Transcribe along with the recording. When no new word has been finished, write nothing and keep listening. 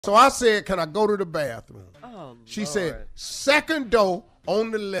So I said, can I go to the bathroom? Oh, she said, second door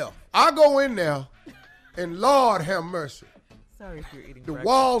on the left. I go in there, and Lord have mercy. Sorry if you're eating The breakfast.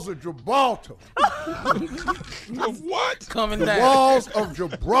 walls of Gibraltar. What? Coming The down. walls of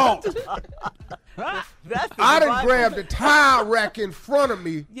Gibraltar. I done grabbed the towel rack in front of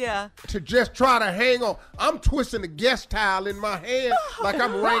me to just try to hang on. I'm twisting the guest towel in my hand like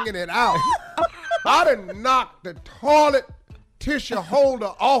I'm wringing it out. I done knocked the toilet tissue holder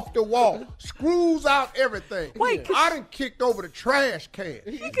off the wall, screws out everything. Wait, I done kicked over the trash can.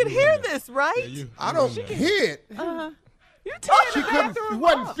 You could hear this, right? Yeah, I don't hear it. You She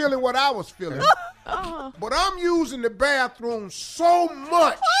wasn't feeling what I was feeling. But I'm using the bathroom so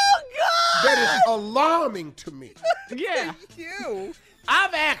much that it's alarming to me. Yeah.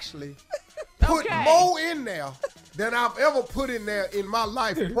 I've actually put more in there than I've ever put in there in my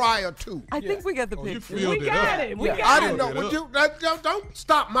life prior to. I think we got the picture. You filled it up. I didn't know. Don't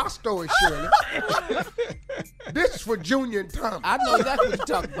stop my story, Shirley. This is for Junior and Tommy. I know exactly what you're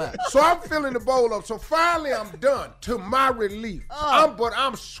talking about. So I'm filling the bowl up. So finally I'm done, to my relief. But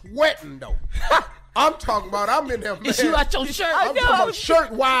I'm sweating, though. I'm talking about I'm in there, man. Is you out your shirt? I'm talking about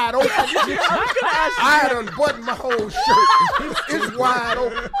shirt wide open. I had unbuttoned my whole shirt. It's wide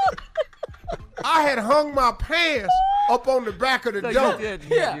open. I had hung my pants up on the back of the door.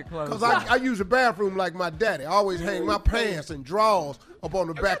 Because I use the bathroom like my daddy. I always hang my pants and drawers up on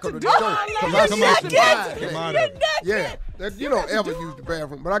the back of the door. Because I survived. Yeah, you don't ever use the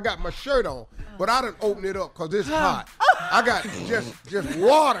bathroom. But I got my shirt on. But I didn't open it up because it's hot. I got just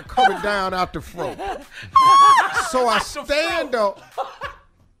water coming down out the front. So I stand up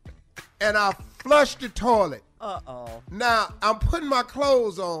and I flush the toilet. Now, I'm putting my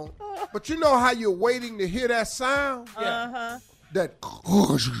clothes on, but you know how you're waiting to hear that sound? That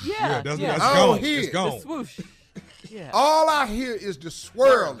Yeah, that's I gone. don't hear It's it. gone. Swoosh. Yeah. All I hear is the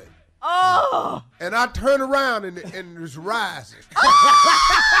swirling. And I turn around and it's rising.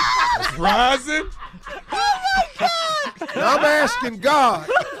 It's rising. Now I'm asking God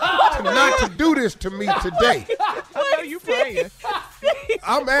not to do this to me today. I know you praying.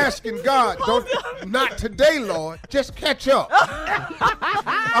 I'm asking God, not today, Lord. Just catch up.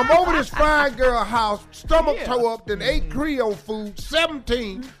 I'm over this fine girl house, stomach toe up, then ate Creole food,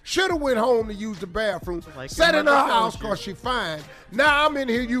 17. Should have went home to use the bathroom. Sat in her house because she fine. Now I'm in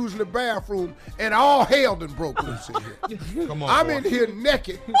here using the bathroom, and all hell done broke loose in here. Come on, I'm boy. in here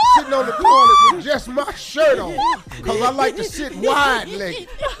naked, sitting on the toilet with just my shirt on, because I like to sit wide-legged.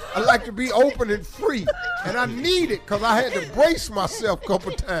 I like to be open and free, and I need it because I had to brace myself a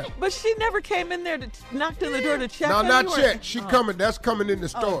couple times. But she never came in there to knocked on the door to check. No, on not you, or- yet. She coming. That's coming in the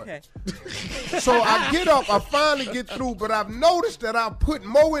store. Okay. So I get up. I finally get through, but I've noticed that I put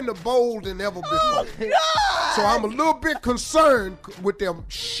more in the bowl than ever before. So I'm a little bit concerned with their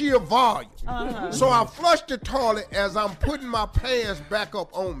sheer volume. So I flush the toilet as I'm putting my pants back up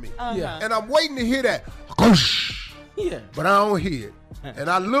on me. And I'm waiting to hear that. But I don't hear it.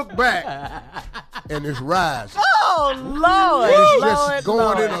 And I look back, and it's rising. Oh, Lord. It's Lord, just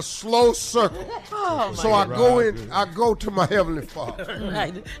going Lord. in a slow circle. So I go in. I go to my Heavenly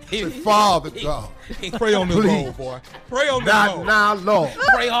Father. Say, Father God, Pray on this Please. bowl, boy. Pray on this not bowl. now, Lord.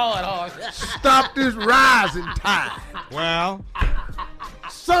 Pray hard. Stop this rising tide. Well,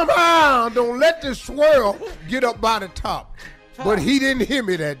 Somehow, don't let this swirl get up by the top. But he didn't hear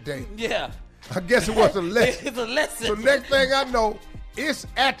me that day. Yeah. I guess it was a lesson. It's a lesson. So next thing I know, it's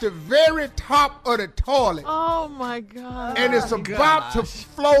at the very top of the toilet. Oh, my God. And it's about to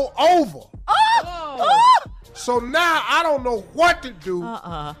flow over. So now I don't know what to do.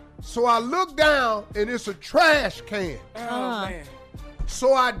 So I look down and it's a trash can. Oh, man.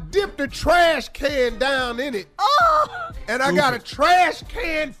 So I dip the trash can down in it. And I got a trash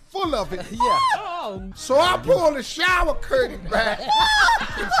can full of it. So I pull the shower curtain back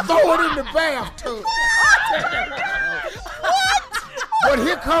and throw it in the bathtub. But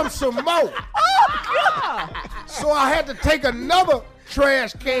here comes some more. So I had to take another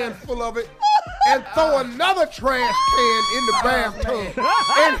trash can full of it and throw another trash can in the bathtub.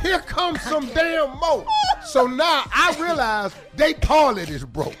 And here comes some damn more. So now I realize they toilet is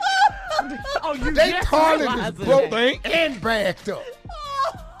broke. They toilet is broke and backed up.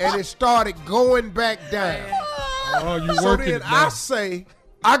 And it started going back down. oh, you So working then it now. I say,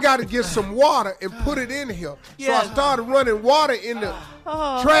 I got to get some water and put it in here. So I started running water in the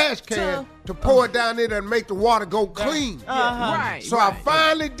trash can to pour it down there and make the water go clean. Right. So I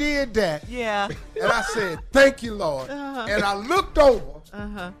finally did that. Yeah. And I said, thank you, Lord. And I looked over,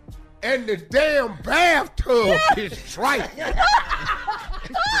 and the damn bathtub is dry.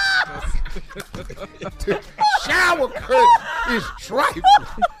 The shower curtain is trifling.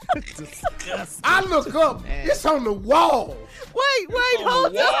 I look up, it's on the wall. Wait,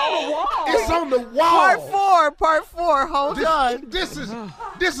 hold on. It's on the wall. Part four. Hold on. This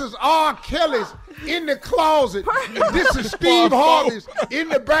is R. Kelly's in the closet. This is Steve Harvey's in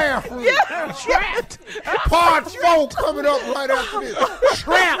the bathroom. Trapped. Part 4 coming up right after this.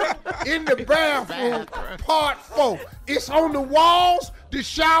 Trapped in the bathroom. Part 4. It's on the walls, the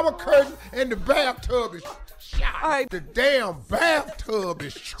shower curtain, and the bathtub is shot. Right. The damn bathtub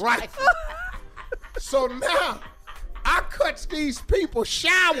is trifling. So now I cut these people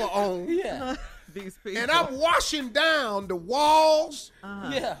shower on. Yeah. These people. And I'm washing down the walls,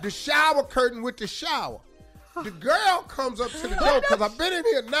 Yeah. the shower curtain with the shower. The girl comes up to the door because I've been in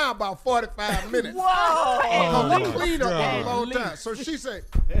here now about 45 minutes. Whoa. We clean up a long time. So she said,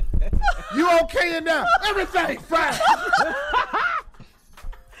 "You okay in there? Everything fine."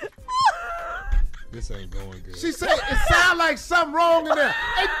 This ain't going good. She said, "It sounds like something wrong in there.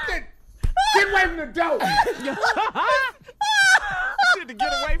 Hey, get away from the door." To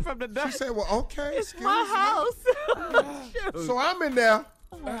get away from the door. She said, "Well, okay, excuse My me." house. So I'm in there.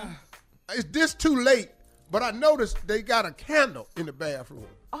 Is this too late? But I noticed they got a candle in the bathroom.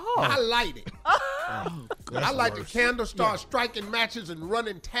 Oh. I light it. That's I like the worse. candle, start striking matches and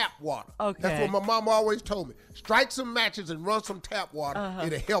running tap water. Okay. That's what my mom always told me. Strike some matches and run some tap water.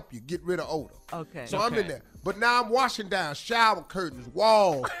 It'll help you get rid of odor. Okay. So I'm in there. But now I'm washing down shower curtains,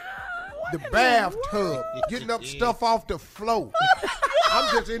 walls, the bathtub, getting up stuff off the floor. I'm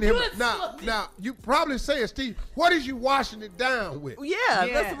just in here. Now, you probably saying, Steve, what is you washing it down with? Yeah,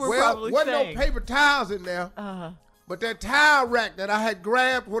 that's what we're Well, probably wasn't saying. no paper towels in there. But that towel rack that I had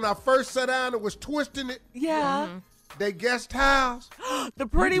grabbed when I first sat down and was twisting it, Yeah. they guest towels. The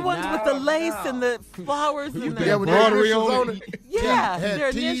pretty ones with the lace and the flowers and Yeah, the... with their embroidery initials on on it. it. Yeah, Had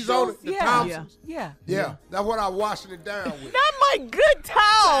their T's on it, the initials. Thompsons. Yeah. Yeah, that's what I'm washing it down with. Not my good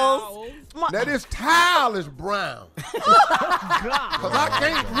towels. Now this towel is brown. Because I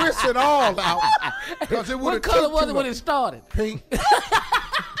can't rinse it all out. Because it would What have color took was too it when much. it started? Pink.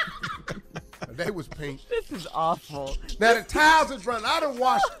 They was pink. This is awful. Now the towels is brown. I done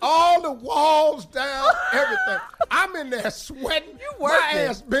washed all the walls down, everything. I'm in there sweating. My working.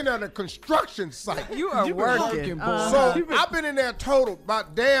 ass been on a construction site. You are working. So I've been in there total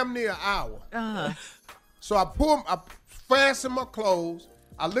about damn near an hour. So I fasten my clothes.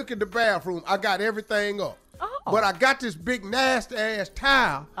 I look at the bathroom. I got everything up. But I got this big nasty ass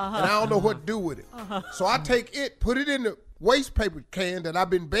towel, and I don't know what to do with it. So I take it, put it in the waste paper can that I've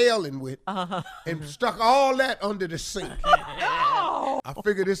been bailing with, and stuck all that under the sink. I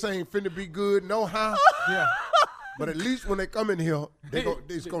figure this ain't finna be good no how. But at least when they come in here,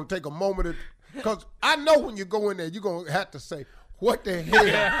 it's gonna take a moment because I know when you go in there, you're gonna have to say, what the hell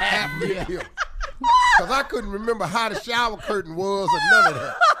happened here? Because I couldn't remember how the shower curtain was or none of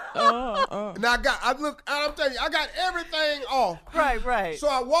that. And I'm telling you, I got everything off. Right. So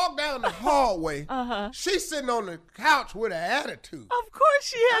I walk down the hallway. She's sitting on the couch with an attitude. Of course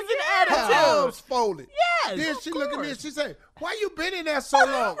she has an Her attitude. arms folded. Yes, Then of she looked at me and course. she said, "Why you been in there so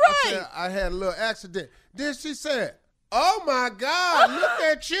long?" I said, "I had a little accident." Then she said, "Oh my God, look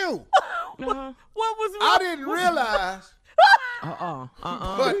at you." What was wrong? I didn't realize.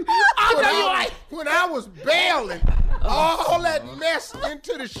 But when I was bailing all that mess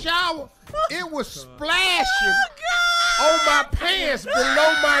into the shower, it was splashing on my pants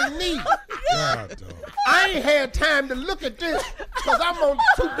below my knee. God, dog. I ain't had time to look at this because I'm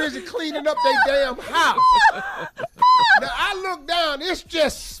too busy cleaning up their damn house. Now I look down, it's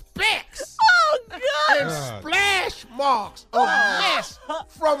just specks Oh, God. and splash marks of mess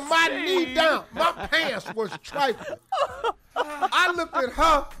from my knee down. My pants was trifling. I looked at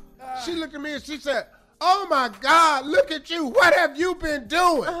her. She looked at me and she said, "Oh my God, look at you. What have you been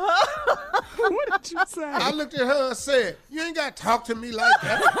doing?" What did you say? I looked at her and said, "You ain't got to talk to me like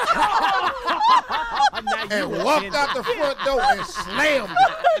that." And walked out the front door and slammed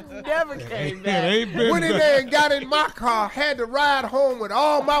it. Never came It back. ain't been Went in that. there and got in my car, had to ride home with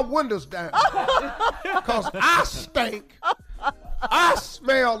all my windows down. Because I stink. I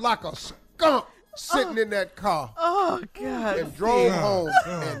smell like a skunk sitting in that car. Oh, God. And drove God, home.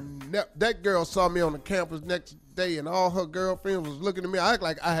 God. And that girl saw me on the campus next day, and all her girlfriends was looking at me. I act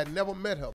like I had never met her